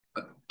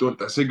don't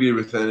disagree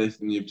with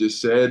anything you've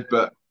just said,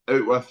 but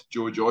out with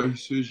Joe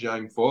Joyce, who's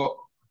Zhang fought,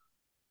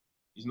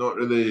 he's not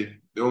really.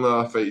 The only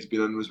other fight he's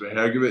been in was with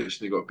Hergovich, and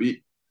he got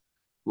beat.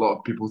 A lot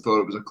of people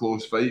thought it was a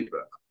close fight,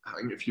 but I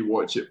think if you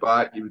watch it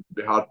back, you would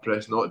be hard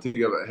pressed not to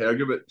give it to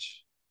Hergovich.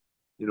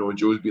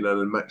 Joe's been in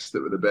and mixed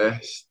it with the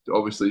best.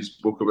 Obviously, he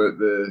spoke about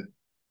the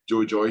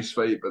Joe Joyce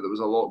fight, but there was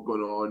a lot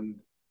going on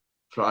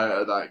prior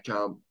to that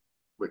camp,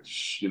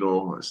 which,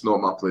 it's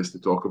not my place to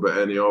talk about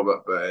any of it,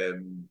 but,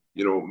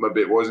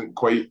 maybe it wasn't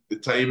quite, the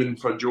timing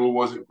for Joe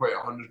wasn't quite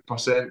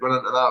 100% going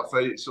into that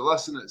fight. So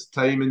listen, it's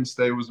timing,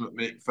 styles that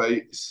make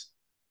fights.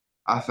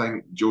 I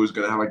think Joe's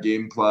going to have a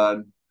game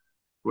plan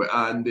with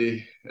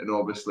Andy, and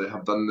obviously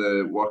have done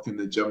the work in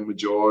the gym with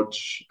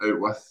George, out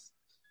with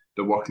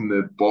the work in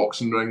the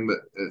boxing ring,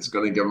 that it's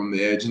going to give him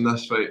the edge in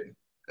this fight.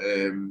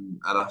 And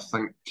I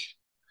think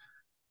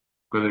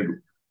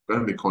going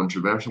to be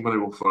controversial. I'm going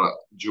to go for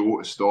Joe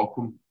to stop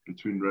him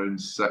between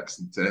rounds 6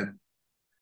 and 10.